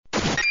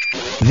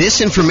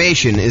This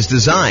information is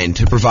designed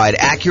to provide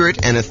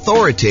accurate and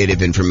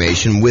authoritative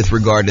information with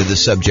regard to the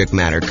subject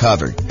matter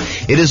covered.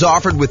 It is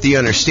offered with the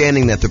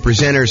understanding that the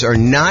presenters are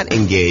not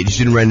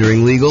engaged in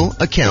rendering legal,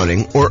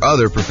 accounting, or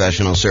other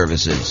professional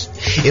services.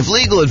 If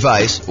legal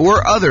advice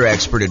or other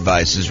expert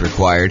advice is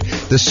required,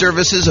 the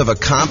services of a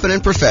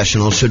competent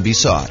professional should be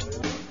sought.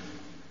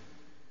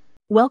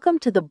 Welcome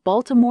to the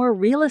Baltimore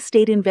Real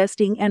Estate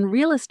Investing and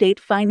Real Estate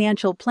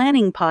Financial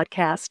Planning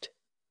Podcast.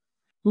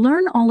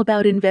 Learn all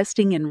about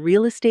investing in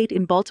real estate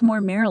in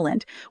Baltimore,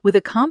 Maryland, with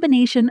a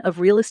combination of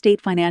real estate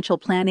financial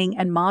planning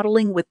and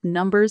modeling with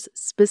numbers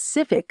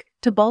specific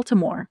to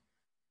Baltimore.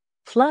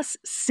 Plus,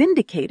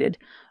 syndicated,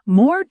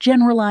 more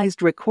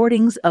generalized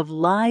recordings of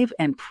live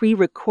and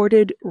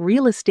pre-recorded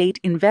real estate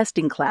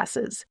investing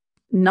classes,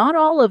 not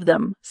all of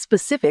them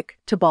specific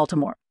to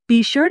Baltimore.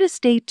 Be sure to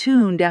stay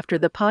tuned after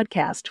the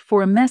podcast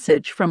for a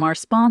message from our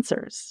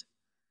sponsors.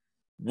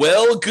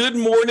 Well, good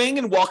morning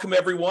and welcome,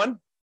 everyone.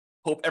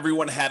 Hope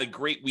everyone had a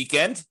great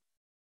weekend.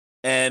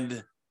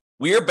 And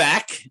we are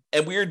back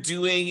and we are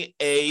doing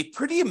a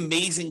pretty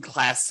amazing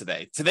class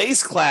today.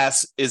 Today's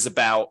class is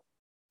about,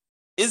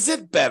 is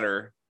it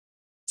better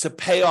to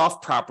pay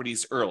off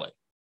properties early?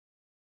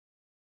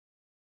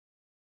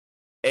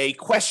 A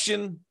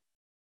question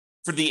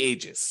for the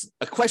ages,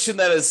 a question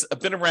that has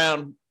been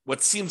around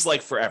what seems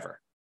like forever.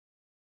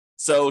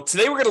 So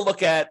today we're going to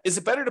look at, is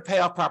it better to pay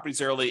off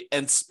properties early?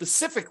 And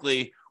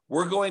specifically,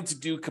 we're going to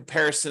do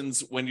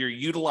comparisons when you're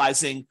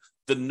utilizing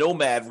the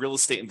Nomad real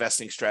estate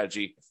investing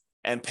strategy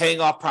and paying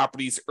off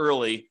properties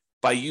early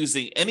by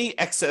using any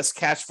excess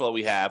cash flow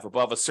we have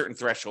above a certain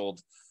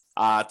threshold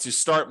to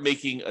start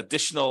making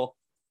additional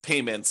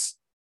payments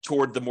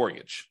toward the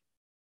mortgage.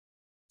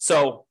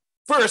 So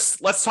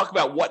first, let's talk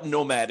about what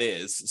Nomad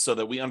is so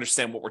that we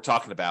understand what we're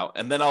talking about.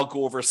 And then I'll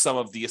go over some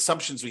of the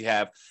assumptions we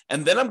have.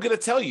 And then I'm going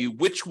to tell you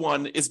which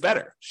one is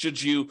better. Should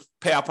you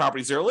pay out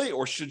properties early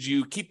or should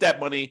you keep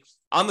that money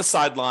on the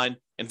sideline,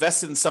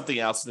 invest it in something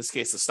else, in this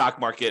case, the stock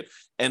market,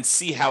 and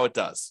see how it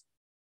does?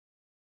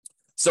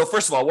 So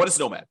first of all, what is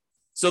Nomad?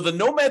 So the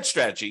Nomad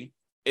strategy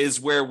is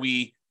where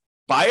we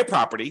buy a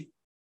property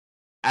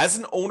as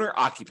an owner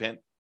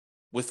occupant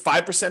with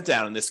 5%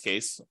 down in this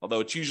case,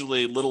 although it's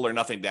usually little or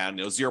nothing down,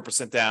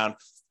 0% down,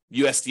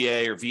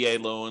 USDA or VA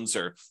loans,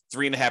 or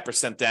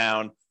 3.5%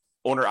 down,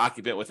 owner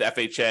occupant with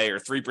FHA, or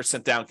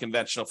 3% down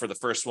conventional for the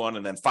first one,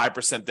 and then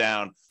 5%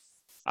 down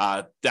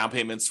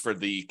payments for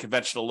the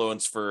conventional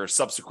loans for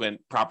subsequent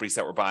properties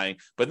that we're buying.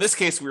 But in this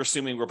case, we're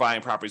assuming we're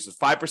buying properties with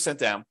 5%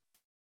 down,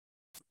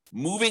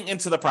 moving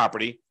into the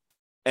property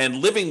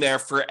and living there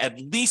for at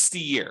least a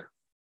year.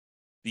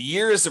 The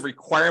year is a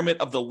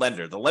requirement of the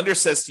lender. The lender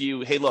says to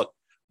you, hey, look,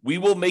 we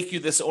will make you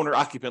this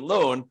owner-occupant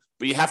loan,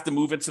 but you have to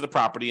move into the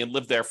property and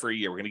live there for a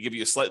year. We're going to give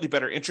you a slightly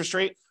better interest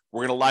rate.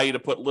 We're going to allow you to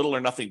put little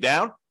or nothing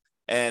down.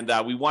 And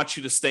we want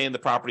you to stay in the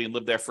property and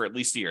live there for at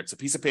least a year. It's a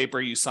piece of paper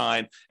you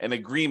sign, an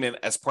agreement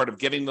as part of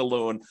getting the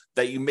loan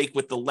that you make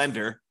with the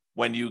lender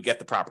when you get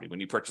the property, when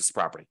you purchase the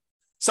property.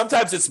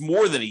 Sometimes it's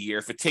more than a year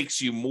if it takes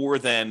you more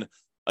than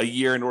a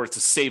year in order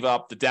to save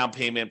up the down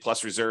payment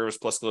plus reserves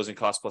plus closing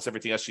costs plus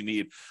everything else you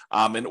need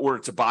in order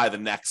to buy the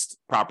next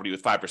property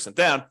with 5%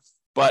 down.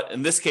 But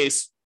in this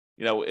case,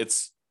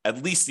 it's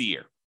at least a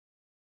year.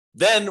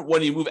 Then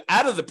when you move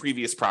out of the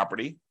previous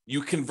property,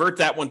 you convert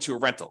that one to a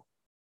rental.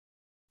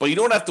 But you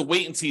don't have to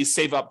wait until you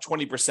save up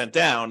 20%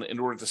 down in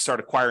order to start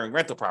acquiring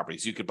rental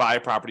properties. You could buy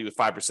a property with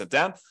 5%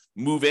 down,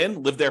 move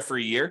in, live there for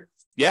a year.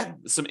 Yeah,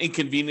 some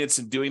inconvenience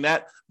in doing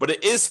that, but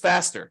it is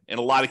faster in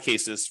a lot of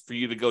cases for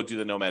you to go do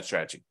the Nomad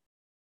strategy.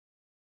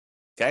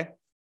 Okay?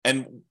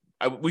 And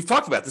we've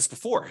talked about this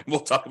before, and we'll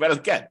talk about it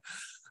again.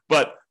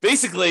 But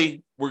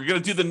basically, we're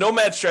going to do the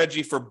Nomad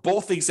strategy for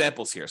both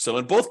examples here. So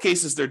in both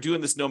cases, they're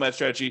doing this Nomad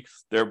strategy.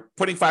 They're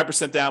putting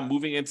 5% down,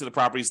 moving into the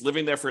properties,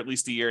 living there for at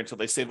least a year until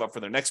they save up for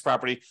their next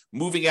property,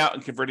 moving out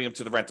and converting them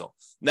to the rental.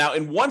 Now,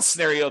 in one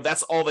scenario,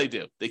 that's all they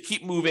do. They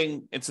keep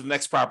moving into the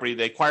next property.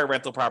 They acquire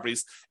rental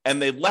properties,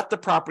 and they let the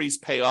properties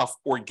pay off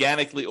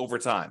organically over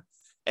time.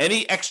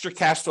 Any extra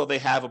cash flow they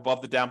have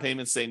above the down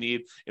payments they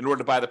need in order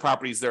to buy the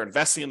properties, they're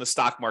investing in the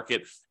stock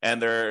market, and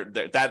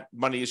that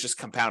money is just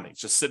compounding,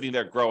 just sitting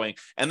there growing.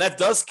 And that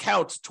does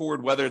count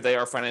toward whether they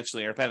are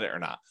financially independent or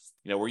not.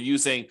 We're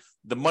using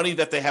the money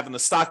that they have in the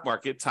stock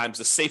market times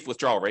the safe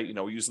withdrawal rate.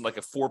 We're using like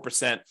a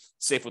 4%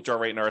 safe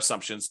withdrawal rate in our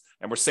assumptions.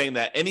 And we're saying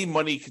that any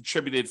money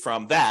contributed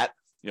from that,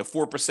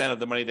 4% of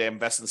the money they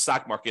invest in the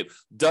stock market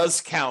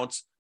does count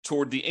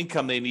toward the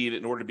income they need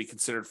in order to be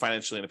considered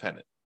financially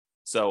independent.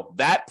 So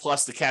that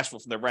plus the cash flow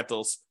from their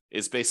rentals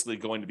is basically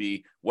going to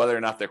be whether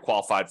or not they're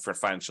qualified for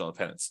financial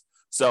independence.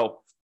 So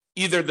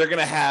either they're going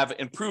to have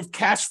improved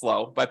cash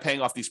flow by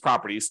paying off these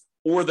properties,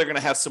 or they're going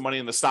to have some money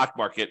in the stock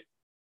market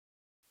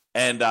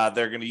and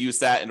they're going to use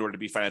that in order to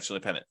be financially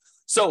independent.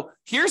 So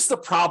here's the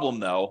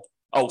problem, though.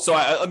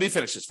 Let me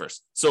finish this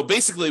first. So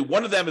basically,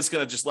 one of them is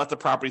going to just let the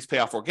properties pay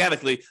off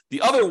organically. The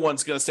other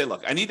one's going to say,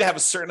 look, I need to have a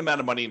certain amount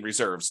of money in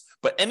reserves,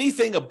 but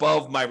anything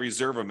above my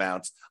reserve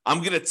amount, I'm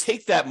going to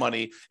take that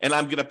money and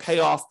I'm going to pay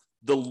off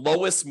the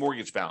lowest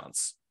mortgage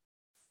balance.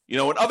 In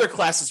other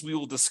classes, we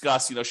will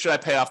discuss, should I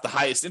pay off the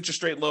highest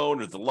interest rate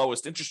loan or the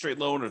lowest interest rate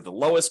loan or the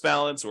lowest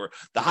balance or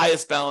the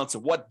highest balance,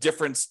 and what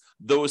difference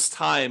those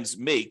times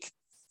make.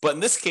 But in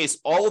this case,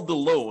 all of the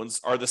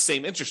loans are the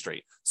same interest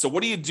rate. So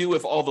what do you do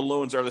if all the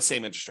loans are the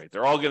same interest rate?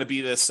 They're all going to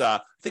be this, I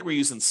think we're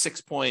using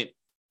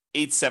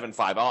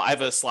 6.875. I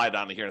have a slide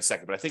on it here in a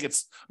second, but I think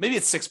maybe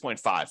it's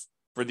 6.5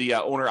 for the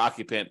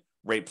owner-occupant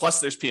rate, plus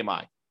there's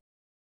PMI.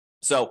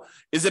 So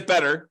is it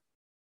better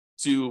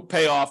to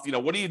pay off,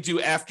 what do you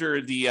do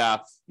after the,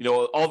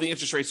 all the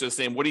interest rates are the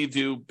same? What do you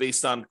do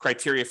based on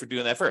criteria for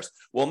doing that first?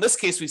 Well, in this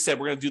case, we said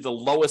we're going to do the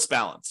lowest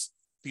balance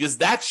because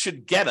that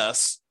should get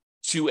us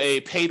to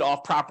a paid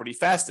off property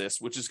fastest,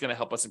 which is going to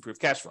help us improve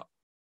cash flow.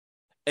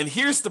 And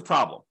here's the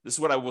problem. This is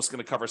what I was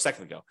going to cover a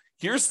second ago.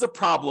 Here's the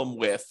problem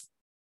with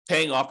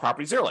paying off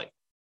properties early.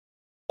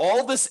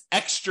 All this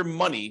extra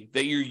money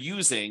that you're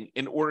using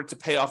in order to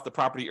pay off the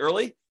property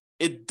early,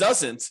 it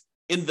doesn't,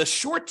 in the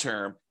short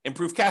term,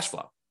 improve cash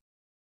flow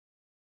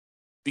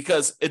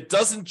because it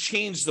doesn't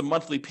change the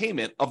monthly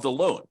payment of the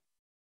loan.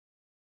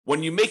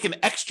 When you make an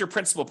extra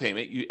principal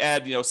payment, you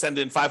add, send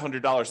in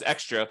 $500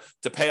 extra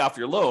to pay off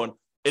your loan,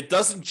 it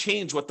doesn't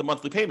change what the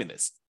monthly payment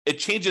is. It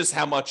changes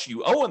how much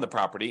you owe on the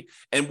property.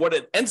 And what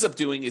it ends up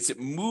doing is it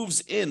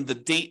moves in the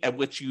date at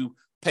which you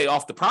pay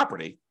off the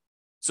property.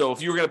 So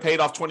if you were going to pay it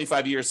off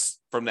 25 years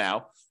from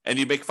now and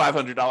you make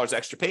 $500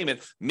 extra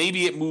payment,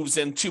 maybe it moves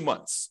in 2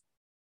 months.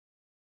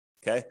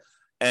 Okay.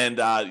 And,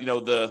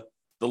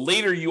 the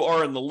later you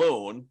are in the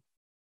loan,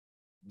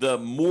 the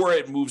more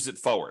it moves it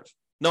forward.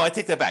 No, I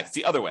take that back. It's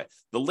the other way.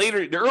 The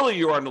earlier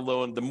you are in the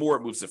loan, the more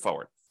it moves it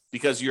forward,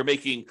 because you're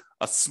making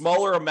a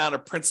smaller amount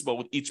of principal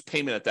with each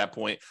payment at that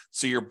point.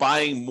 So you're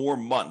buying more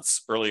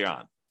months early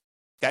on.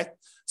 Okay.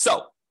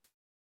 So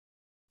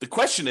the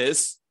question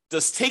is,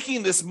 does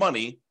taking this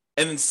money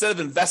and instead of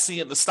investing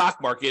it in the stock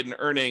market and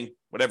earning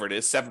whatever it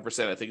is,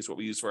 7%, I think is what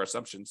we use for our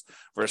assumptions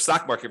for a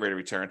stock market rate of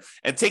return,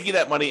 and taking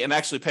that money and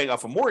actually paying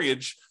off a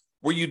mortgage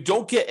where you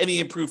don't get any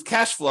improved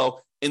cash flow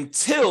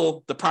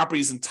until the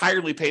property is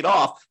entirely paid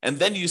off. And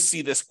then you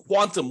see this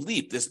quantum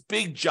leap, this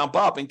big jump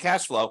up in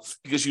cash flow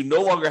because you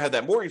no longer have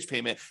that mortgage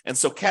payment. And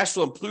so cash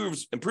flow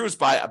improves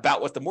by about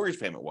what the mortgage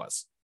payment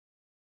was.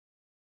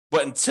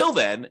 But until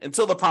then,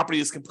 until the property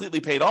is completely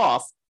paid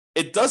off,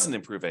 it doesn't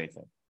improve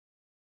anything.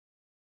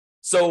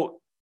 So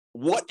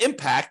what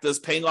impact does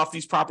paying off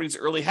these properties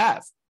early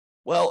have?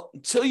 Well,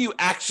 until you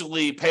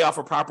actually pay off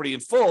a property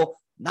in full,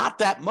 not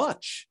that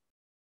much,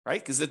 right?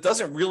 Because it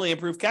doesn't really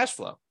improve cash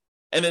flow.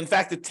 And in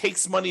fact, it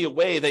takes money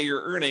away that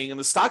you're earning in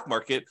the stock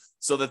market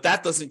so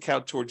that doesn't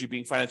count towards you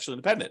being financially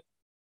independent.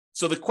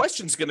 So the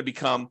question is going to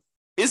become,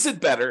 is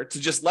it better to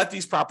just let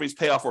these properties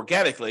pay off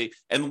organically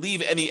and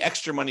leave any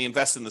extra money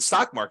invested in the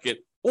stock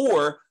market,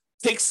 or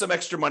take some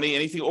extra money,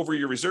 anything over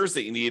your reserves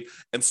that you need,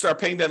 and start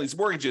paying down these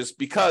mortgages?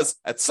 Because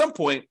at some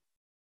point,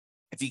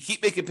 if you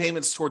keep making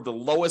payments toward the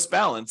lowest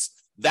balance,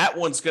 that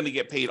one's going to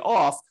get paid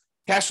off.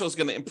 Cash flow is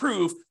going to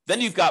improve.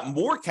 Then you've got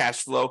more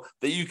cash flow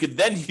that you could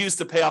then use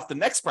to pay off the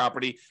next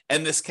property,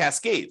 and this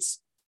cascades.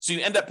 So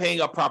you end up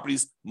paying off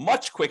properties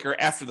much quicker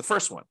after the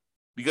first one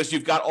because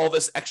you've got all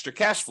this extra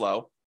cash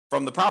flow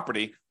from the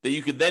property that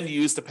you could then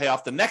use to pay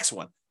off the next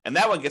one. And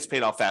that one gets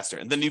paid off faster.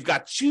 And then you've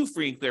got 2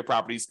 free and clear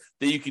properties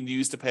that you can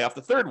use to pay off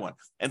the third one.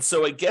 And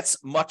so it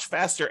gets much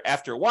faster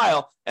after a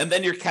while. And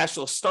then your cash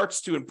flow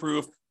starts to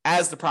improve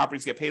as the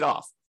properties get paid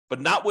off, but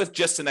not with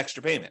just an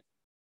extra payment.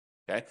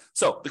 Okay.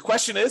 So the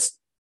question is,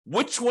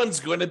 which one's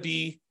going to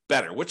be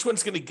better? Which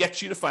one's going to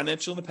get you to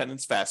financial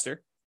independence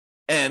faster?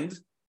 And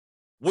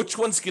which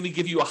one's going to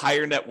give you a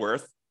higher net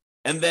worth?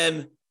 And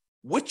then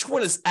which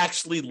one is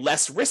actually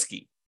less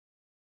risky?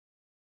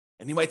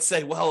 And you might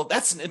say, well,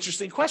 that's an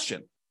interesting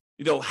question.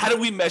 How do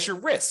we measure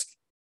risk?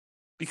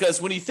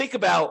 Because when you think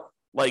about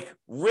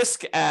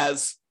risk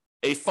as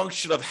a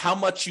function of how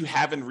much you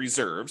have in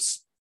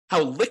reserves,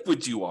 how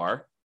liquid you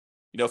are,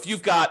 if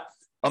you've got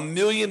 $1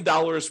 million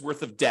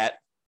worth of debt,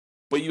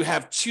 but you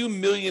have $2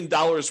 million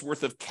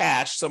worth of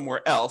cash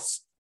somewhere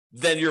else,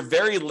 then you're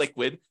very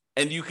liquid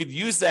and you could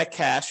use that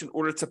cash in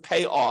order to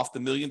pay off the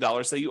 $1 million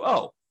that you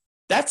owe.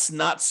 That's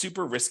not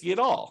super risky at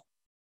all.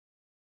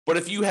 But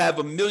if you have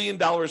 $1 million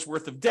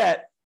worth of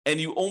debt and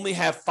you only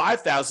have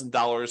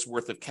 $5,000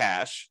 worth of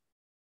cash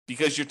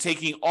because you're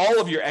taking all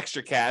of your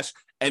extra cash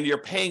and you're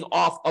paying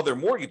off other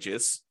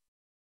mortgages,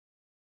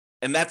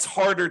 and that's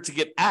harder to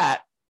get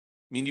at.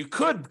 You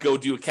could go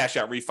do a cash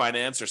out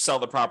refinance or sell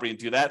the property and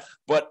do that,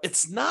 but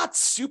it's not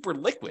super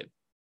liquid.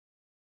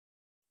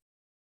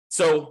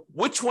 So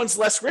which one's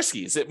less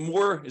risky? Is it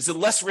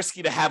less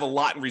risky to have a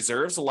lot in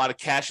reserves, a lot of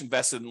cash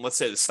invested in, let's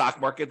say, the stock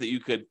market that you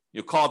could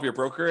call up your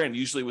broker and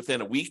usually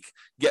within a week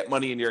get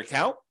money in your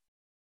account?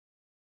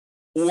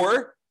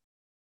 Or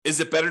is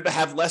it better to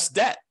have less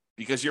debt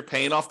because you're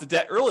paying off the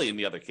debt early in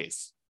the other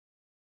case?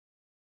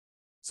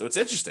 So it's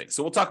interesting.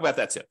 So we'll talk about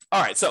that too.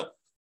 All right. So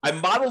I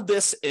modeled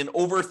this in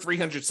over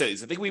 300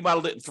 cities. I think we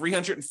modeled it in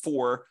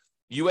 304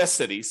 U.S.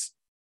 cities.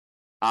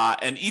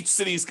 And each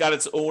city's got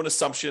its own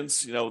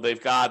assumptions.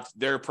 They've got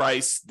their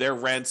price, their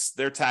rents,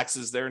 their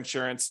taxes, their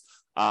insurance,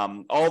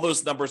 All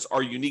those numbers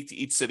are unique to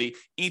each city.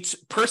 Each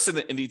person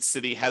in each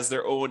city has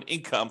their own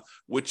income,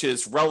 which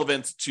is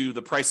relevant to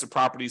the price of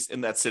properties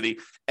in that city.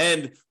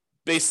 And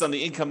based on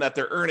the income that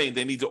they're earning,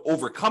 they need to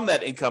overcome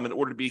that income in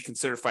order to be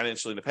considered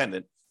financially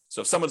independent.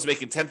 So if someone's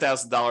making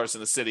 $10,000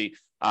 in a city,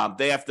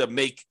 they have to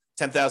make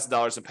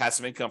 $10,000 in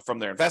passive income from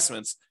their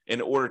investments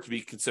in order to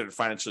be considered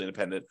financially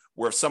independent.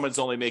 Where if someone's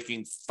only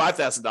making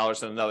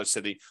 $5,000 in another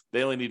city,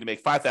 they only need to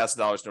make $5,000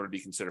 in order to be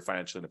considered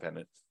financially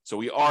independent. So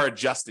we are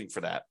adjusting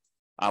for that.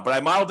 But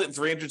I modeled it in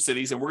 300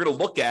 cities, and we're going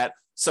to look at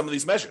some of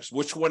these measures.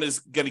 Which one is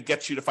going to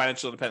get you to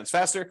financial independence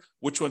faster?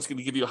 Which one's going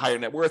to give you a higher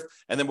net worth?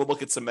 And then we'll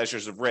look at some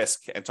measures of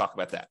risk and talk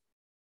about that.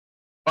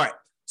 All right.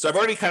 So I've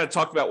already kind of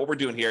talked about what we're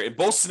doing here. In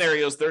both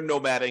scenarios, they're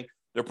nomading.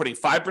 They're putting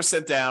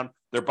 5% down.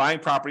 They're buying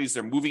properties.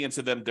 They're moving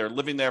into them. They're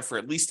living there for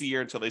at least a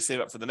year until they save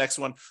up for the next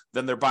one.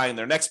 Then they're buying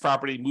their next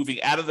property,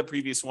 moving out of the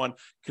previous one,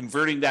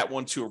 converting that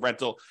one to a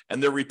rental,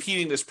 and they're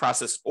repeating this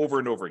process over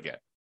and over again.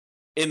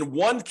 In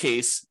one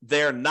case,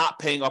 they're not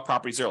paying off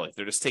properties early.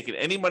 They're just taking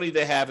any money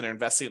they have and they're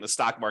investing in the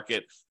stock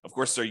market. Of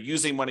course, they're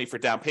using money for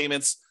down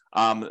payments.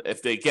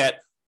 If they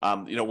get,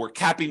 we're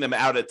capping them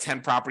out at 10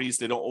 properties.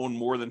 They don't own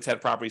more than 10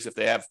 properties. If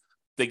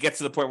they get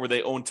to the point where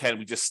they own 10,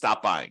 we just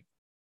stop buying.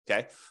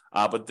 Okay.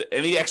 But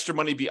any extra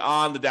money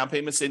beyond the down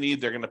payments they need,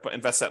 they're going to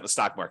invest that in the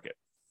stock market.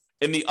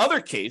 In the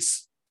other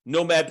case,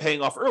 Nomad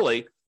paying off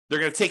early, they're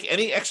going to take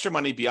any extra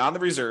money beyond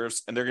the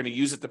reserves and they're going to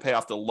use it to pay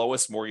off the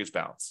lowest mortgage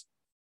balance.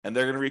 And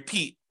they're going to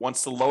repeat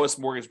once the lowest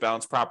mortgage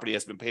balance property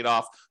has been paid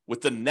off with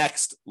the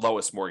next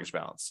lowest mortgage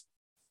balance.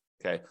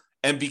 Okay.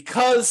 And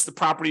because the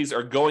properties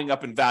are going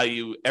up in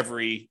value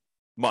every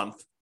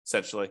month,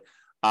 essentially,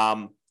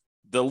 the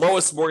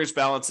lowest mortgage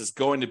balance is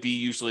going to be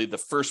usually the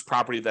first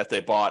property that they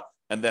bought,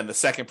 and then the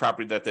second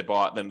property that they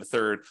bought, and then the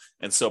third.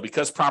 And so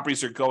because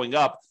properties are going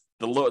up,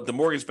 the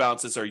mortgage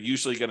balances are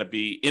usually going to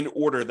be in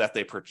order that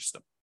they purchased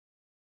them.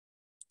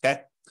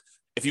 Okay.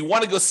 If you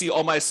want to go see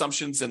all my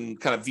assumptions and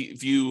kind of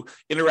view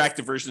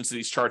interactive versions of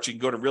these charts, you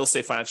can go to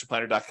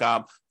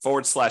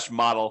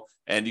realestatefinancialplanner.com/model,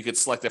 and you can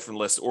select that from the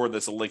list, or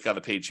there's a link on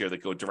the page here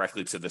that go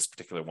directly to this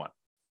particular one.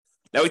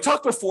 Now, we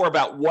talked before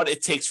about what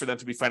it takes for them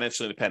to be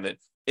financially independent.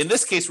 In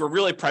this case, we're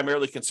really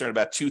primarily concerned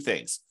about two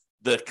things: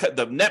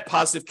 the net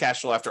positive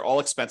cash flow after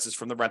all expenses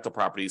from the rental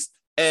properties,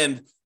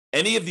 and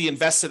any of the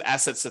invested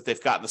assets that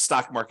they've got in the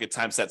stock market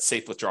times that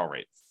safe withdrawal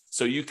rate.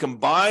 So you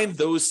combine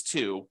those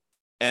two,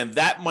 and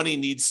that money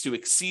needs to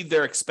exceed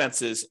their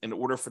expenses in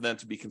order for them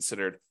to be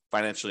considered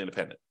financially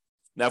independent.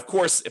 Now, of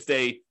course, if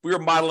we were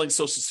modeling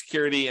Social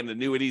Security and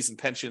annuities and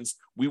pensions,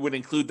 we would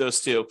include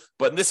those too.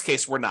 But in this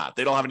case, we're not.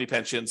 They don't have any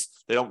pensions.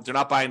 They're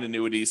not buying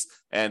annuities,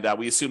 and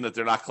we assume that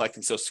they're not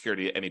collecting Social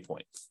Security at any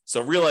point.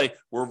 So really,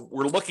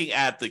 we're looking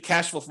at the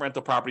cash flow from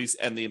rental properties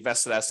and the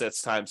invested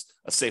assets times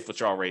a safe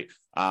withdrawal rate.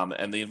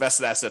 And the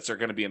invested assets are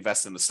going to be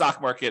invested in the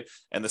stock market,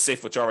 and the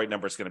safe withdrawal rate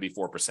number is going to be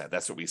 4%.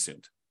 That's what we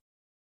assumed.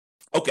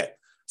 Okay.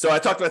 So I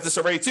talked about this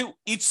already too.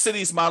 Each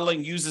city's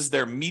modeling uses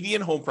their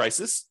median home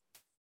prices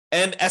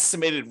and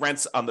estimated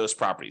rents on those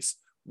properties.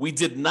 We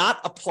did not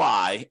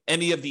apply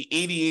any of the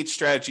 88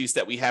 strategies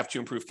that we have to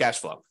improve cash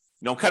flow.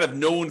 I'm kind of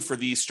known for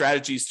these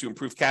strategies to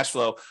improve cash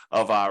flow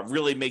of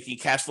really making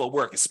cash flow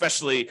work,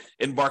 especially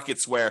in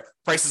markets where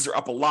prices are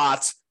up a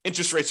lot,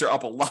 interest rates are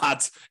up a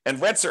lot,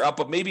 and rents are up,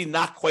 but maybe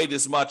not quite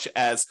as much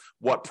as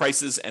what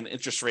prices and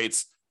interest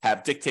rates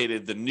have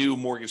dictated the new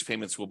mortgage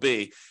payments will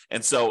be.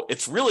 And so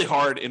it's really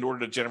hard in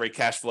order to generate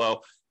cash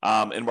flow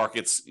in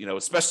markets,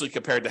 especially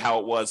compared to how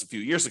it was a few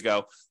years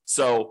ago.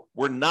 So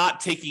we're not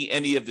taking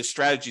any of the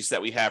strategies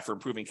that we have for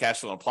improving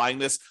cash flow and applying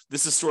this.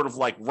 This is sort of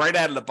like right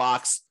out of the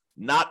box,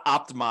 not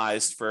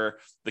optimized for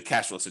the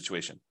cash flow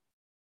situation.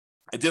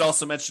 I did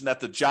also mention that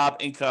the job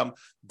income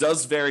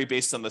does vary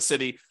based on the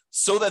city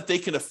so that they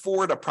can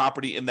afford a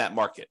property in that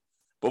market.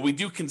 But we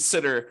do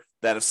consider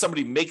that if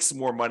somebody makes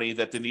more money,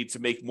 that they need to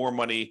make more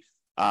money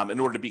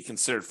in order to be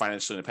considered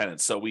financially independent.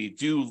 So we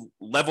do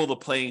level the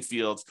playing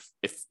field.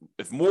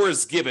 If more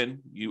is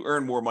given, you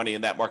earn more money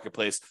in that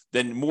marketplace,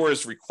 then more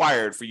is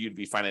required for you to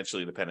be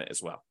financially independent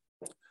as well.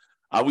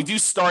 We do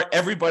start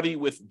everybody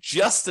with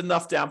just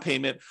enough down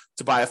payment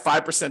to buy a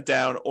 5%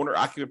 down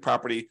owner-occupant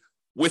property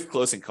with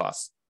closing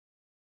costs.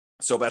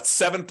 So about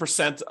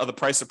 7% of the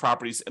price of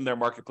properties in their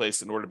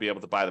marketplace in order to be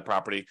able to buy the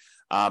property.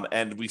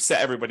 And we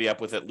set everybody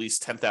up with at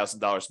least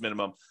 $10,000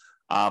 minimum.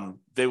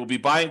 They will be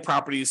buying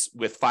properties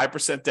with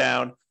 5%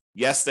 down.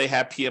 Yes, they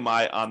have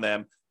PMI on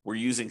them. We're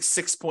using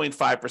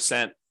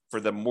 6.5%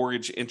 for the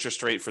mortgage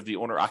interest rate for the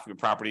owner-occupant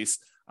properties,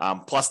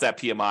 plus that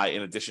PMI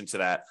in addition to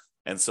that.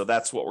 And so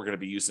that's what we're going to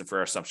be using for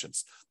our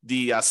assumptions.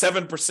 The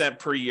 7%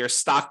 per year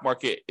stock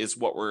market is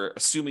what we're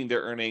assuming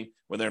they're earning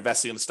when they're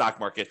investing in the stock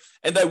market.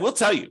 And I will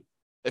tell you,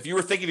 if you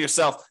were thinking to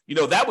yourself,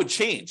 that would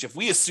change. If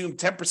we assumed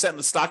 10% in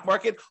the stock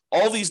market,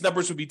 all these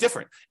numbers would be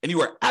different. And you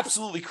are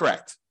absolutely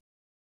correct.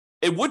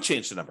 It would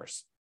change the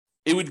numbers.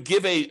 It would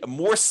give a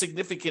more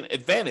significant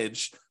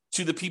advantage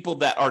to the people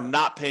that are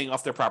not paying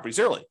off their properties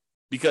early,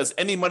 because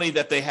any money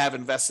that they have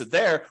invested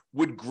there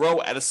would grow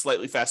at a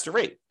slightly faster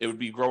rate. It would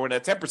be growing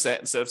at 10%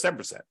 instead of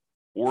 7%.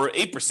 or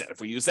 8%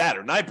 if we use that,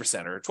 or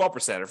 9% or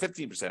 12% or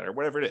 15% or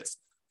whatever it is.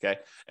 Okay.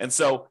 And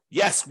so,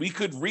 yes, we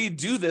could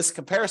redo this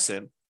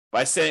comparison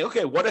by saying,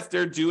 okay, what if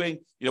they're doing,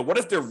 what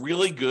if they're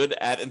really good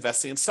at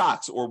investing in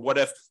stocks? Or what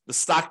if the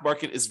stock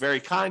market is very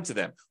kind to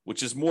them,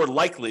 which is more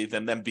likely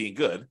than them being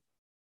good,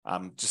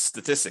 just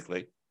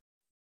statistically.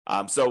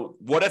 So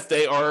what if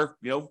they are,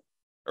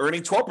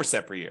 earning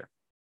 12% per year?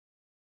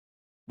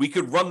 We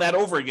could run that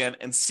over again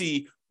and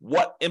see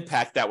what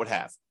impact that would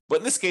have. But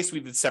in this case,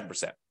 we did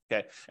 7%.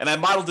 Okay. And I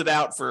modeled it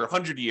out for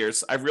 100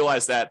 years. I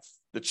realized that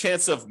the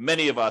chance of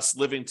many of us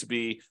living to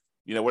be,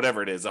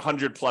 whatever it is,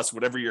 100 plus,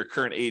 whatever your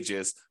current age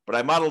is, but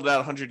I modeled it out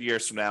 100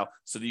 years from now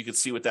so that you could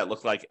see what that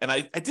looked like. And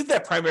I did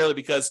that primarily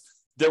because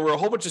there were a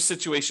whole bunch of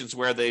situations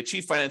where they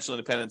achieved financial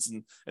independence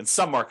in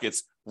some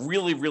markets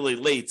really, really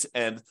late.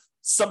 And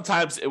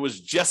sometimes it was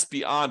just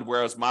beyond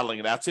where I was modeling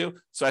it out to.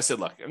 So I said,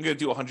 look, I'm going to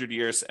do 100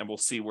 years and we'll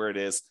see where it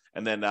is.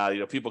 And then,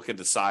 people can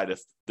decide if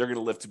they're going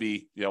to live to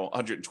be,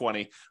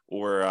 120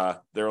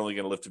 or they're only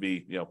going to live to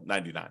be,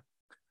 99.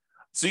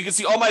 So you can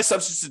see all my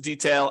assumptions in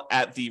detail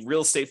at the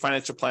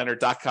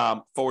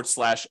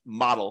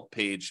realestatefinancialplanner.com/model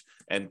page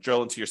and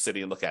drill into your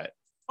city and look at it.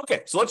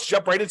 Okay, so let's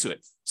jump right into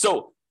it.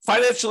 So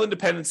financial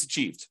independence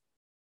achieved.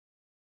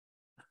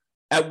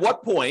 At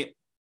what point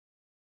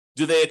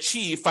do they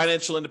achieve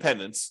financial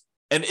independence?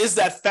 And is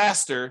that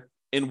faster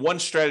in one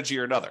strategy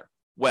or another?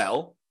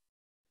 Well,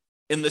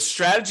 in the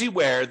strategy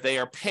where they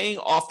are paying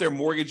off their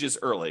mortgages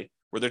early,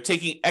 where they're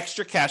taking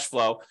extra cash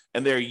flow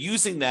and they're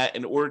using that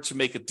in order to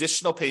make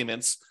additional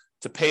payments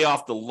to pay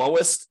off the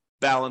lowest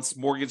balance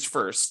mortgage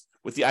first,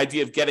 with the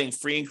idea of getting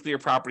free and clear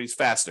properties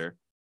faster.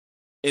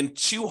 In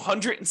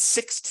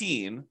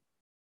 216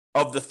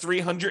 of the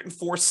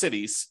 304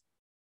 cities,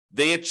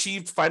 they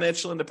achieved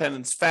financial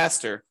independence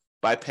faster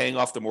by paying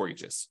off the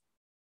mortgages.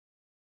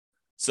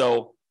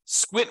 So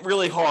squint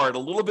really hard, a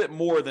little bit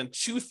more than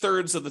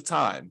 2/3 of the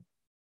time,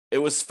 it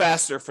was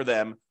faster for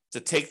them to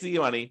take the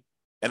money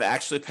and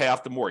actually pay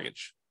off the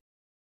mortgage,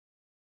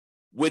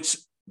 which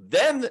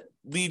then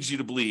leads you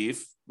to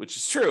believe, which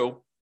is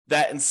true,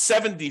 that in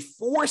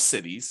 74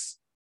 cities,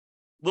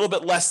 a little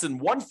bit less than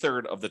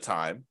 1/3 of the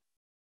time,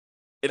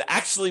 it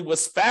actually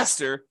was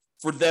faster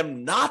for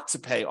them not to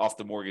pay off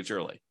the mortgage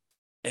early.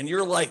 And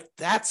you're like,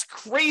 that's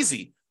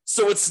crazy.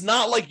 So it's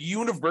not like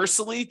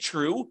universally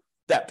true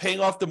that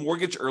paying off the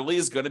mortgage early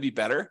is going to be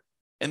better.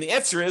 And the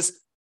answer is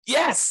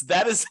yes,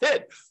 that is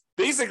it.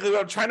 Basically,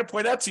 what I'm trying to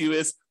point out to you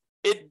is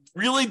it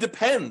really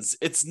depends.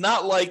 It's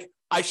not like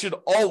I should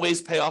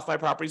always pay off my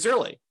properties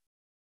early.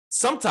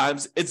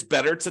 Sometimes it's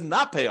better to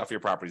not pay off your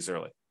properties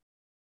early.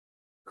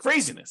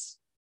 Craziness.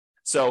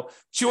 So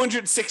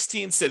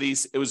 216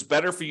 cities, it was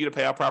better for you to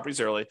pay off properties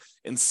early.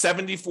 In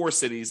 74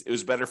 cities, it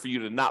was better for you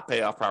to not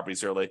pay off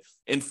properties early.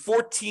 In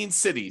 14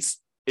 cities,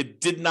 it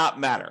did not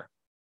matter.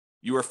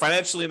 You were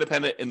financially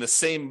independent in the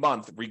same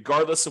month,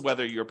 regardless of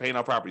whether you were paying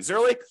off properties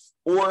early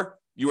or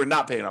you were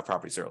not paying off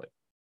properties early.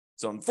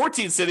 So in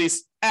 14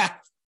 cities,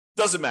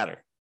 doesn't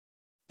matter.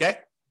 Okay?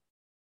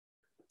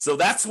 So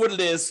that's what it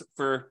is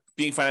for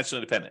being financially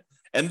independent.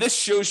 And this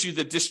shows you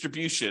the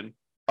distribution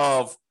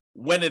of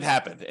when it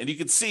happened. And you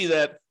can see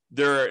that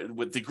there,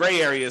 with the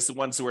gray areas, the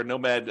ones who are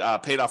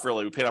Nomad paid off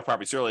early, we paid off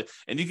properties early.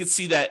 And you can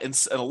see that in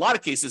a lot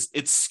of cases,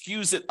 it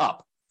skews it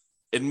up.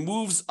 It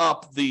moves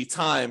up the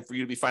time for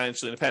you to be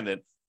financially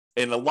independent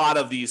in a lot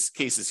of these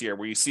cases here,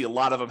 where you see a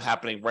lot of them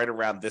happening right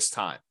around this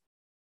time.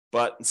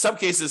 But in some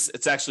cases,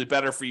 it's actually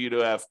better for you to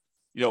have,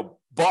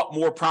 bought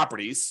more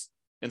properties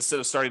instead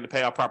of starting to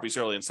pay off properties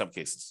early in some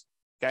cases.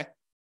 Okay.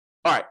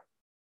 All right.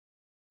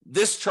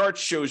 This chart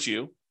shows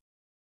you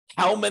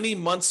how many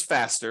months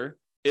faster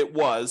it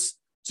was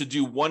to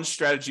do one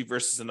strategy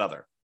versus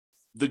another.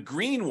 The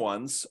green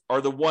ones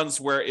are the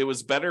ones where it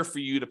was better for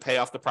you to pay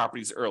off the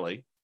properties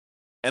early.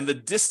 And the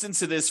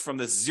distance it is from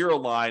the zero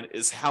line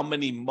is how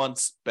many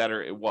months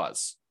better it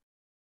was.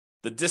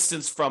 The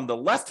distance from the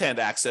left-hand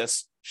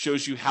axis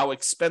shows you how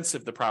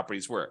expensive the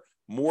properties were.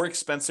 More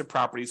expensive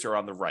properties are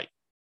on the right.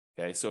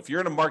 Okay, so if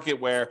you're in a market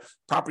where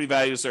property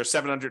values are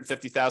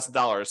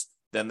 $750,000,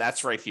 then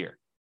that's right here.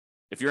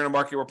 If you're in a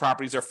market where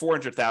properties are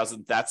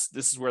 $400,000,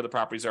 this is where the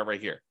properties are right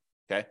here.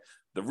 Okay,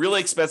 the really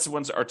expensive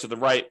ones are to the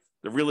right.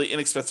 The really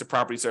inexpensive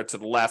properties are to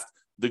the left.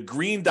 The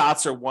green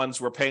dots are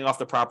ones where paying off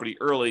the property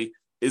early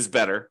is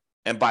better,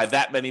 and by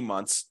that many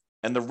months.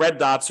 And the red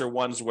dots are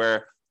ones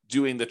where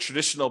doing the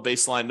traditional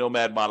baseline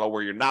Nomad model,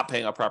 where you're not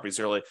paying off properties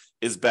early,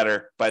 is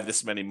better by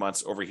this many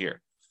months over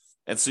here.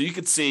 And so you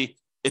can see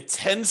it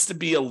tends to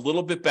be a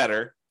little bit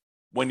better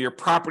when your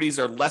properties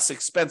are less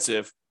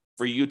expensive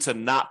for you to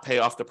not pay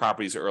off the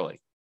properties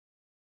early.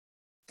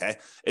 Okay,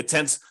 it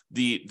tends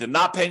the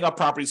not paying off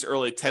properties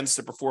early tends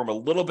to perform a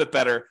little bit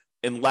better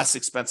in less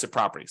expensive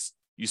properties.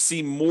 You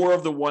see more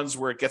of the ones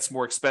where it gets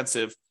more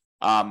expensive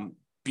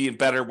being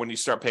better when you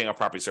start paying off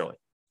properties early.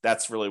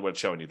 That's really what it's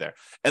showing you there.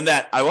 And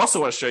that I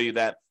also want to show you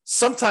that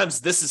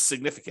sometimes this is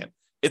significant.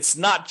 It's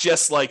not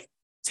just like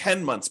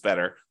 10 months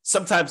better.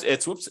 Sometimes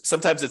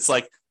it's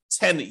like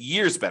 10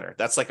 years better.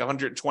 That's like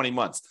 120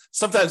 months.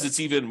 Sometimes it's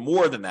even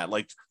more than that,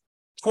 like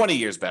 20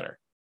 years better.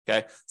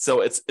 Okay,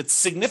 so it's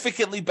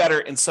significantly better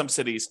in some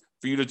cities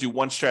for you to do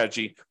one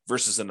strategy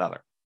versus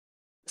another.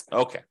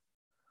 Okay.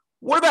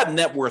 What about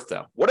net worth,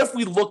 though? What if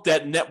we looked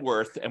at net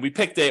worth and we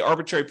picked an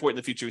arbitrary point in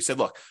the future? We said,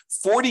 look,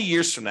 40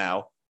 years from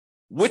now,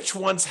 which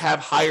ones have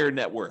higher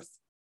net worth?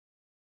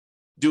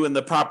 Doing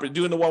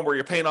the one where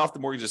you're paying off the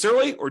mortgages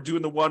early, or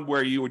doing the one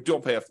where you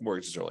don't pay off the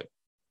mortgages early?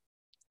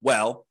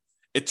 Well,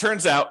 it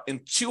turns out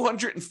in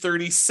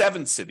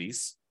 237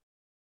 cities,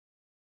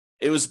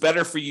 it was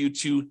better for you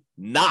to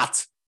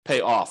not pay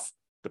off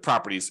the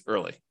properties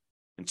early.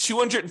 In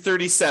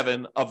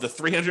 237 of the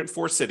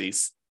 304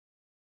 cities,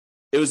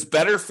 it was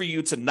better for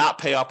you to not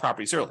pay off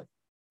properties early.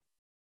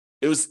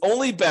 It was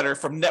only better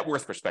from net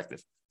worth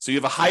perspective. So you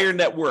have a higher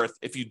net worth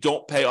if you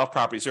don't pay off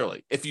properties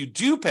early. If you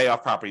do pay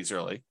off properties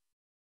early,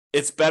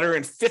 it's better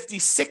in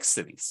 56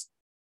 cities.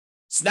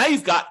 So now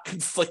you've got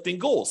conflicting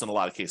goals in a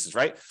lot of cases,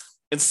 right?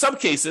 In some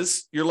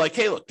cases, you're like,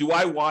 hey, look, do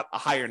I want a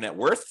higher net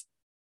worth,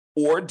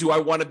 or do I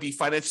want to be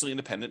financially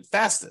independent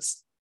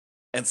fastest?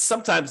 And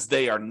sometimes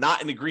they are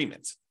not in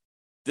agreement.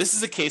 This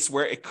is a case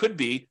where it could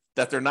be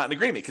that they're not in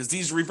agreement because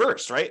these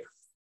reverse, right?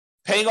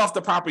 Paying off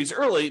the properties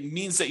early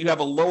means that you have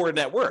a lower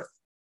net worth,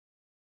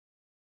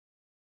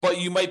 but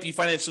you might be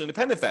financially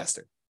independent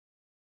faster.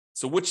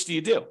 So which do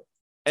you do?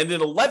 And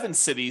in 11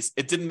 cities,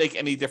 it didn't make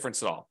any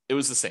difference at all. It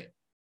was the same.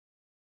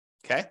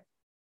 Okay?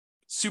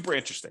 Super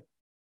interesting.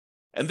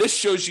 And this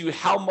shows you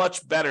how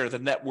much better the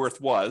net worth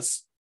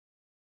was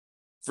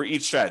for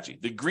each strategy.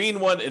 The green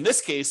one in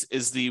this case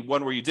is the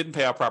one where you didn't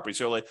pay off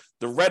properties early.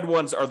 The red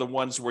ones are the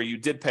ones where you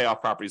did pay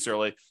off properties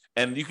early.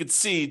 And you can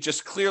see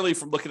just clearly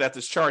from looking at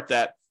this chart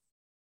that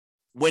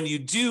when you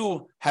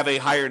do have a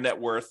higher net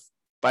worth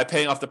by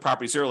paying off the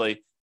properties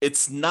early,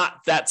 it's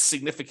not that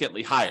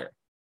significantly higher.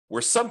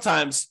 Where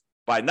sometimes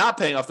by not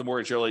paying off the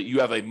mortgage early,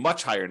 you have a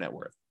much higher net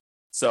worth.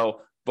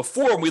 So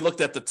before, when we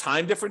looked at the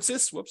time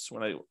differences,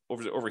 when I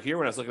over here,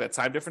 when I was looking at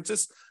time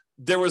differences,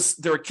 there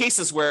were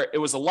cases where it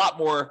was a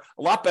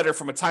lot better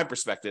from a time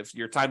perspective.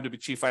 Your time to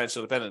achieve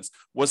financial independence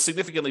was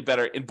significantly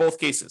better in both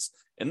cases.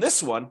 In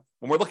this one,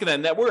 when we're looking at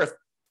net worth,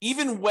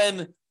 even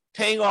when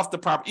paying off the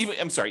property,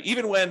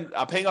 even when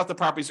paying off the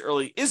properties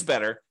early is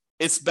better,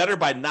 it's better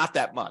by not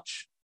that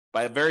much,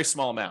 by a very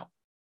small amount.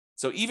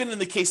 So even in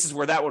the cases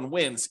where that one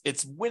wins,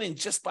 it's winning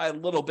just by a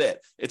little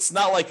bit. It's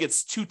not like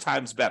it's 2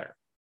 times better.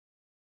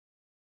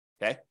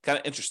 Okay, kind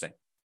of interesting.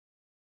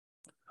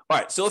 All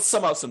right, so let's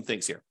sum up some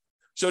things here.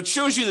 So it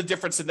shows you the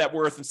difference in net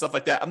worth and stuff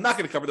like that. I'm not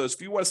going to cover those.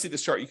 If you want to see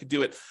this chart, you can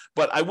do it.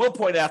 But I will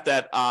point out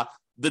that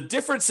the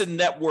difference in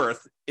net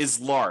worth is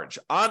large.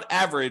 On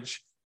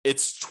average,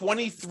 it's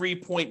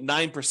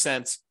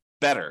 23.9%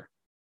 better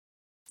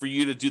for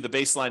you to do the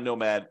baseline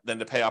Nomad than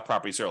to pay off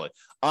properties early.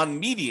 On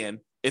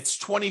median, it's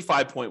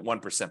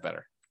 25.1%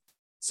 better.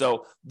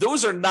 So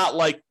those are not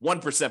like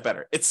 1%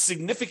 better. It's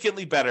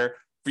significantly better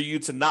for you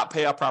to not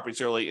pay off properties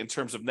early in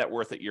terms of net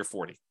worth at year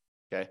 40.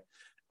 Okay.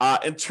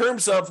 In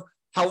terms of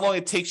how long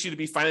it takes you to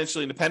be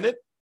financially independent,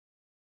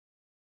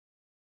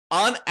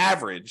 on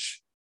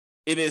average,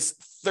 it is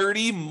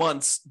 30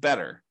 months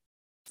better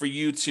for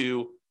you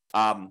to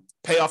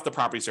pay off the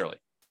properties early.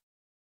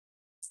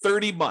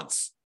 30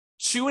 months,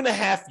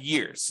 2.5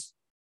 years.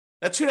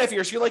 Now, 2.5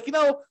 years, you're like,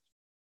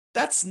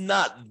 that's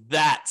not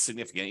that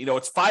significant.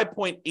 It's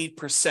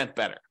 5.8%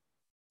 better.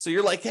 So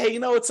you're like, hey,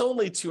 it's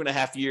only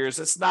 2.5 years.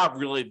 It's not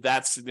really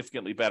that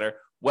significantly better.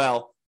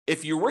 Well,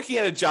 if you're working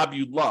at a job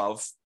you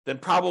love, then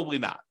probably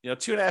not.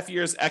 2.5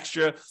 years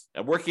extra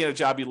and working at a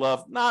job you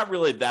love, not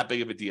really that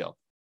big of a deal.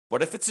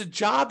 But if it's a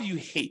job you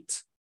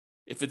hate,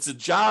 if it's a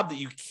job that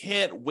you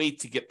can't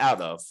wait to get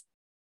out of,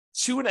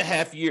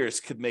 2.5 years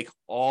could make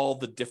all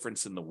the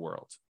difference in the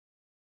world.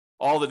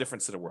 All the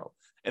difference in the world.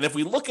 And if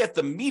we look at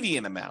the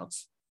median amount,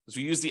 because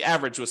we use the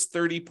average was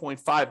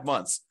 30.5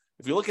 months.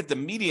 If you look at the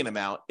median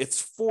amount,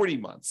 it's 40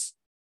 months.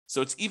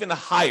 So it's even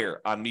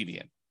higher on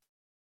median.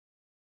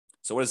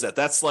 So what is that?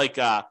 That's like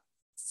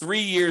 3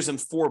 years and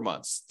 4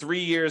 months, 3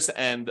 years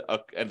and a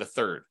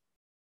third.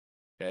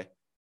 Okay.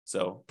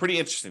 So pretty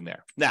interesting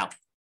there. Now,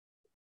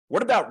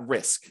 what about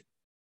risk?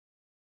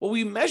 Well,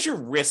 we measure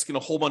risk in a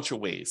whole bunch of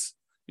ways.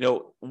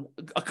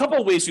 A couple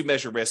of ways we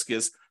measure risk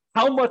is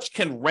how much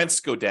can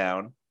rents go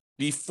down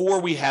before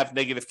we have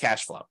negative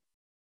cash flow?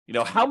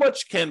 How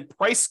much can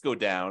price go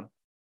down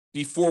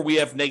before we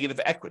have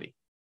negative equity?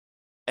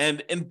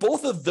 And in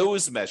both of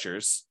those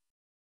measures,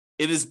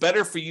 it is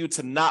better for you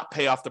to not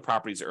pay off the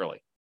properties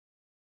early.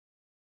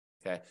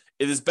 Okay.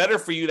 It is better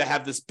for you to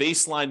have this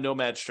baseline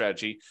Nomad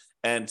strategy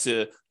and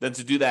to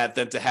do that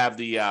than to have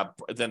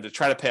than to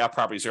try to pay off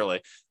properties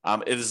early.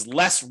 It is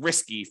less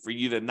risky for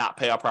you to not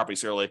pay off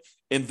properties early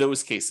in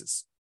those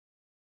cases.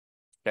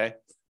 Okay.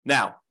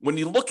 Now, when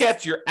you look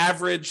at your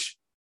average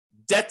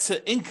debt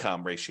to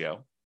income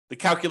ratio, the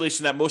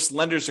calculation that most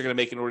lenders are going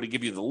to make in order to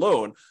give you the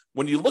loan,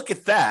 when you look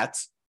at that,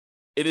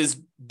 it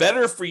is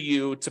better for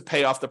you to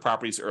pay off the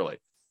properties early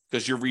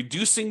because you're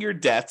reducing your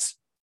debt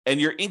and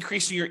you're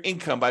increasing your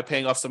income by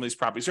paying off some of these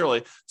properties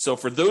early. So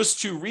for those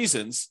two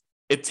reasons,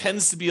 it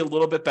tends to be a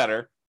little bit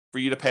better for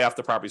you to pay off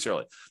the properties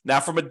early. Now,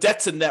 from a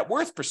debt to net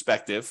worth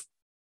perspective,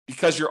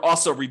 because you're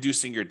also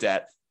reducing your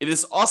debt, it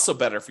is also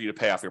better for you to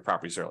pay off your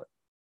properties early.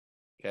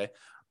 Okay.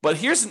 But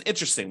here's an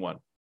interesting one.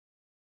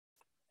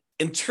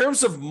 In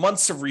terms of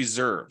months of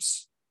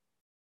reserves,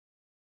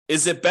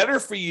 is it better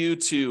for you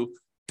to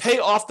pay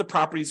off the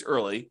properties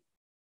early,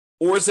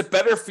 or is it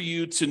better for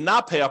you to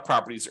not pay off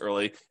properties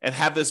early and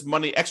have this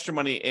money, extra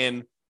money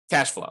in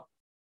cash flow?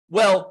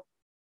 Well,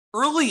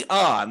 early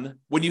on,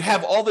 when you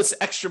have all this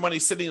extra money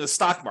sitting in the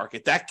stock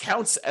market, that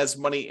counts as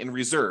money in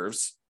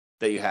reserves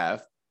that you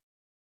have.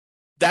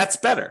 That's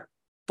better.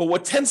 But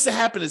what tends to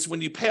happen is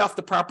when you pay off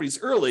the properties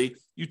early,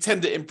 you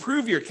tend to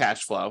improve your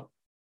cash flow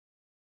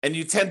and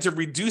you tend to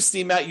reduce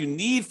the amount you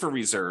need for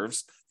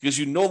reserves because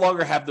you no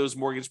longer have those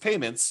mortgage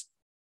payments.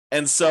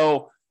 And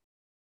so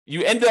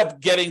you end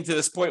up getting to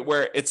this point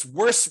where it's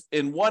worse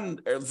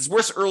it's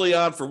worse early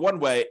on for one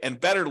way and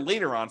better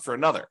later on for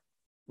another,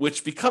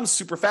 which becomes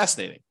super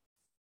fascinating.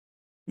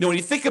 You know, when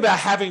you think about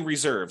having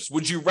reserves,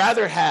 would you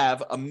rather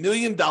have $1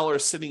 million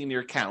sitting in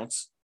your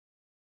accounts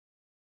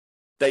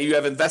that you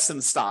have invested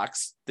in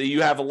stocks, that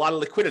you have a lot of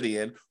liquidity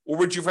in, or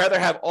would you rather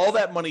have all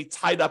that money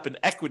tied up in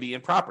equity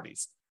and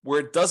properties where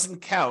it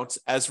doesn't count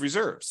as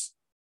reserves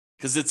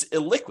because it's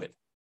illiquid?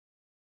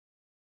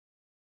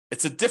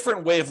 It's a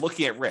different way of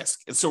looking at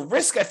risk. And so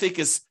risk, I think,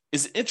 is an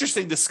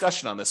interesting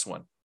discussion on this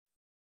one.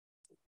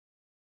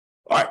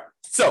 All right,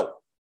 so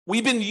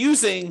we've been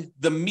using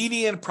the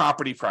median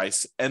property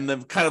price and the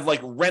kind of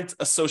like rent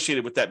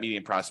associated with that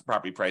median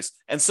property price.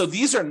 And so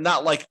these are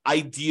not like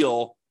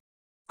ideal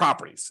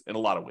properties in a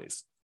lot of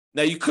ways.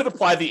 Now, you could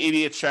apply the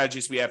 88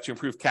 strategies we have to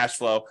improve cash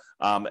flow,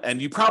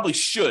 and you probably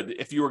should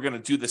if you were going to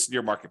do this in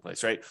your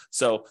marketplace, right?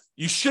 So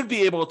you should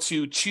be able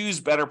to choose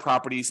better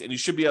properties, and you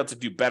should be able to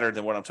do better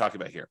than what I'm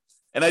talking about here.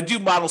 And I do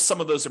model some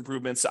of those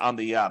improvements on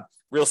the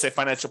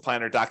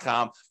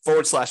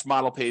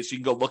realestatefinancialplanner.com/model page. You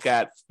can go look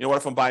at, what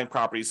if I'm buying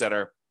properties that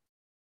are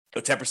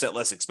 10%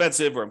 less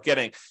expensive, or I'm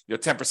getting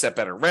 10%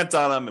 better rent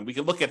on them, and we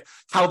can look at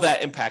how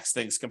that impacts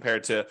things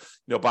compared to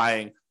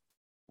buying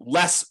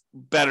less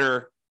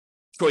better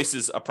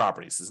choices of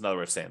properties is another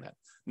way of saying that.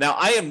 Now,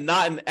 I am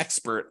not an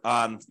expert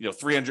on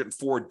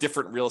 304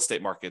 different real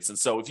estate markets. And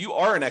so if you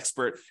are an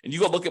expert and you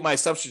go look at my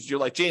assumptions, you're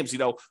like, James,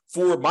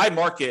 for my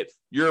market,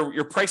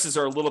 your prices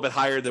are a little bit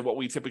higher than what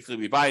we typically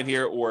be buying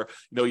here, or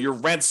your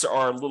rents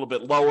are a little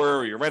bit lower,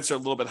 or your rents are a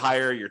little bit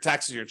higher, your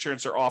taxes, your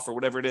insurance are off, or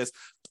whatever it is.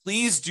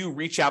 Please do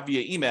reach out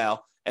via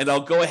email, and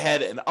I'll go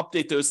ahead and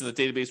update those in the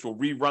database. We'll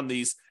rerun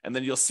these, and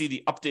then you'll see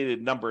the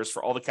updated numbers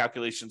for all the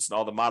calculations and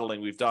all the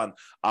modeling we've done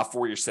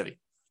for your city.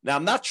 Now,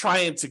 I'm not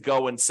trying to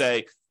go and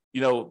say,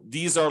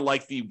 these are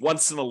like the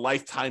once in a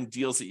lifetime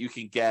deals that you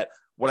can get.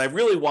 What I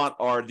really want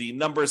are the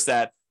numbers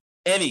that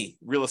any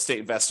real estate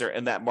investor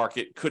in that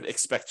market could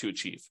expect to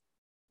achieve.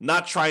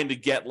 Not trying to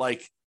get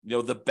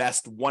the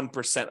best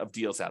 1% of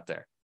deals out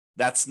there.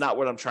 That's not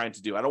what I'm trying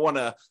to do. I don't want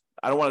to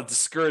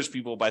discourage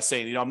people by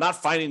saying, I'm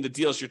not finding the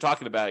deals you're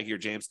talking about here,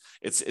 James.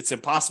 It's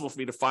impossible for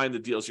me to find the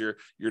deals you're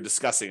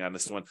discussing on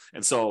this one.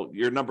 And so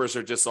your numbers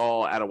are just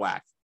all out of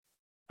whack.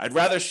 I'd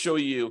rather show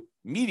you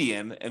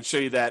median and show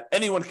you that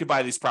anyone can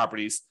buy these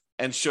properties,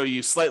 and show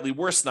you slightly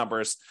worse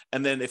numbers.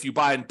 And then if you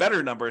buy in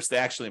better numbers, they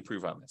actually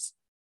improve on this.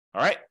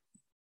 All right.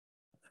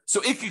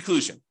 So in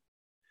conclusion,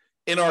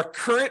 in our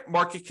current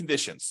market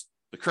conditions,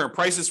 the current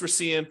prices we're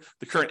seeing,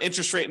 the current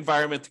interest rate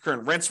environment, the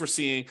current rents we're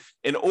seeing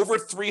in over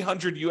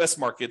 300 US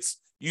markets,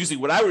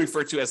 using what I would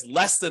refer to as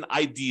less than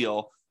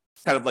ideal,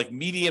 kind of like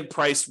median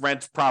price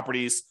rent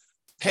properties,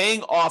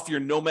 paying off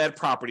your Nomad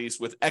properties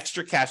with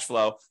extra cash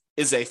flow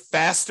is a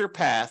faster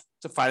path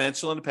to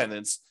financial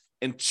independence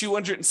in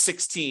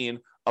 216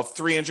 of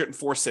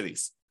 304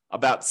 cities.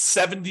 About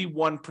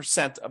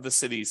 71% of the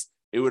cities,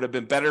 it would have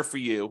been better for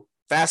you,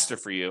 faster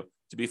for you,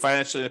 to be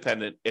financially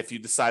independent if you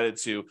decided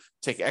to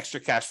take extra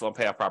cash flow and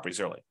pay off properties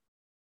early.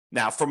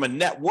 Now, from a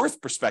net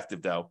worth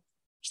perspective, though,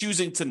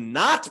 choosing to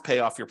not pay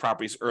off your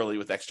properties early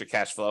with extra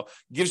cash flow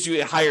gives you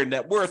a higher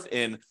net worth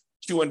in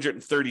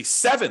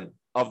 237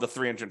 of the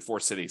 304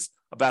 cities,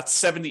 about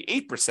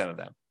 78% of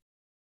them.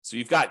 So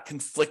you've got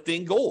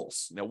conflicting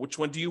goals. Which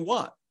one do you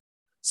want?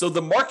 So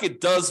the market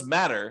does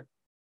matter,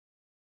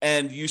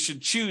 and you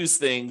should choose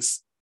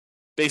things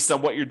based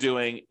on what you're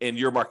doing in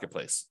your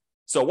marketplace.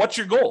 So what's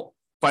your goal?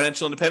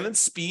 Financial independence,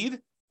 speed,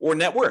 or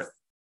net worth?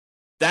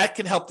 That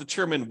can help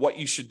determine what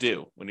you should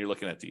do when you're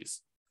looking at these.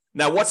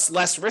 Now, what's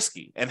less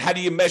risky, and how do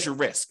you measure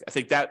risk? I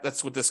think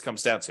that's what this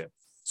comes down to.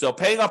 So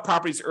paying off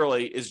properties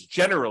early is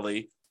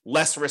generally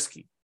less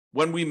risky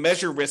when we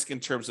measure risk in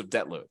terms of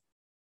debt load.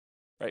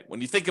 Right?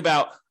 When you think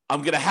about, I'm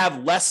going to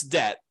have less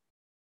debt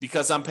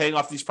because I'm paying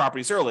off these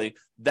properties early,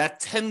 that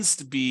tends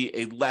to be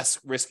a less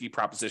risky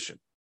proposition.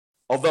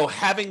 Although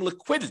having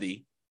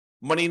liquidity,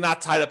 money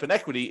not tied up in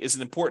equity, is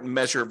an important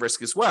measure of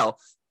risk as well.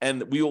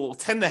 And we will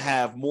tend to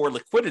have more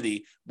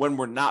liquidity when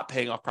we're not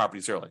paying off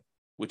properties early,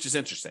 which is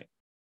interesting.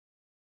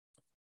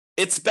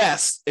 It's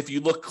best if you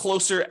look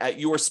closer at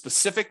your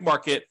specific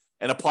market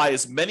and apply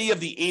as many of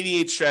the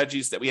 88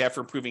 strategies that we have for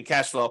improving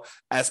cash flow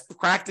as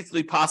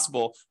practically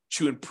possible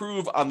to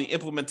improve on the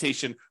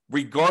implementation,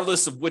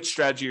 regardless of which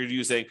strategy you're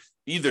using,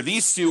 either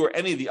these two or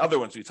any of the other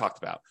ones we talked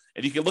about.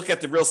 And you can look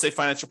at the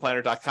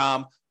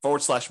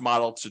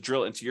realestatefinancialplanner.com/model to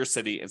drill into your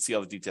city and see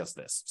all the details of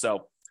this.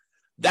 So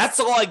that's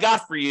all I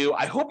got for you.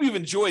 I hope you've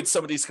enjoyed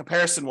some of these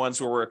comparison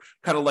ones where we're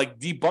kind of like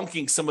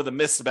debunking some of the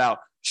myths about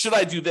should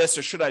I do this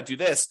or should I do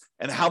this,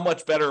 and how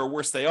much better or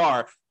worse they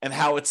are, and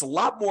how it's a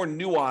lot more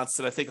nuanced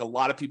than I think a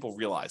lot of people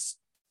realize.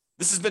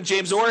 This has been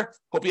James Orr.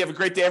 Hope you have a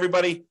great day,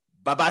 everybody.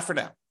 Bye-bye for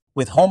now.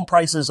 With home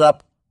prices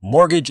up,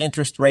 mortgage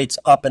interest rates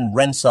up, and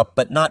rents up,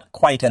 but not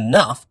quite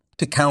enough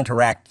to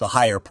counteract the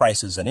higher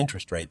prices and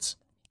interest rates,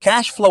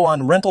 cash flow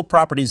on rental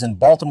properties in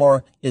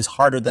Baltimore is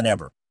harder than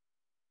ever.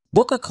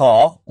 Book a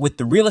call with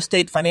the Real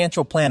Estate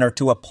Financial Planner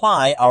to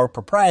apply our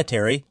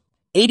proprietary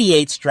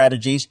 88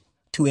 strategies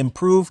to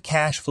improve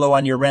cash flow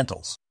on your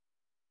rentals.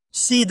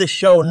 See the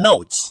show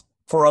notes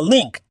for a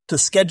link to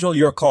schedule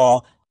your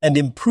call and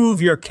improve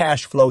your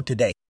cash flow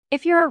today.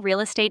 If you're a real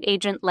estate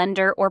agent,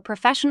 lender, or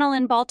professional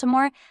in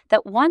Baltimore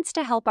that wants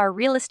to help our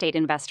real estate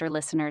investor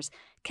listeners,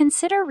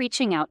 consider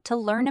reaching out to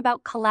learn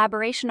about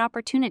collaboration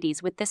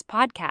opportunities with this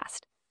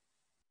podcast.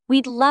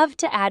 We'd love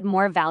to add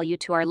more value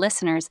to our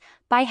listeners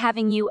by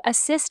having you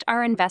assist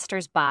our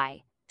investors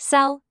buy,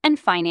 sell, and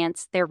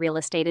finance their real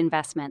estate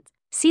investments.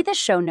 See the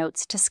show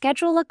notes to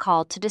schedule a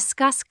call to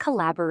discuss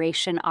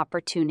collaboration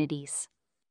opportunities.